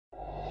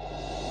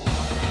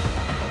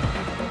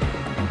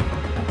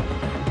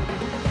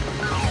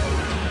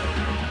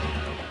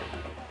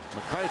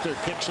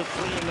MacArthur kicks it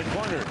free in the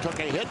corner. Took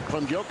a hit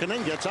from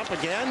Jokinen, gets up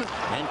again,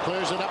 and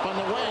clears it up on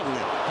the wing.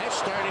 That's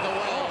starting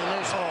away, and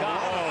there's a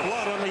lot of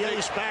blood on the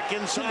ice back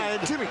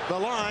inside the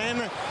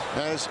line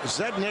as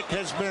Zednik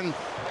has been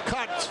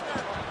cut.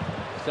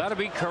 Got to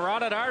be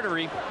carotid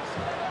artery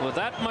with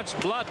that much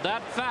blood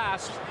that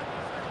fast.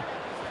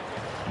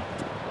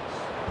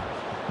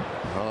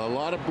 A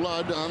lot of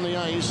blood on the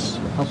ice.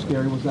 How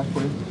scary was that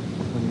for you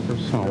when you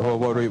first saw it? Well,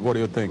 what do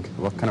you think?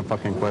 What kind of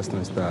fucking question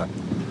is that?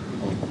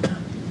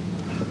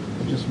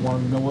 I just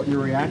wanted to know what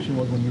your reaction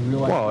was when you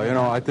realized. Well, you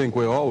know, I think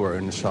we all were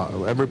in shock.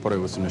 Everybody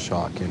was in a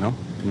shock, you know.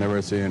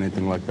 Never see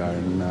anything like that,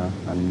 and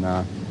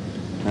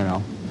you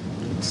know,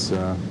 it's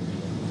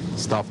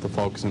tough to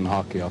focus on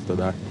hockey after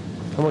that.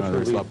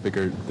 There's a lot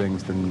bigger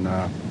things than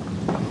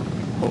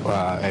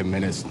 8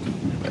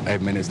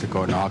 minutes to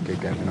go in a hockey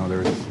game. You know,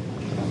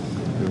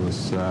 it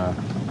was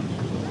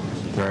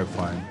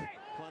terrifying.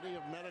 Plenty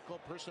of medical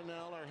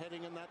personnel are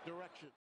heading in that direction.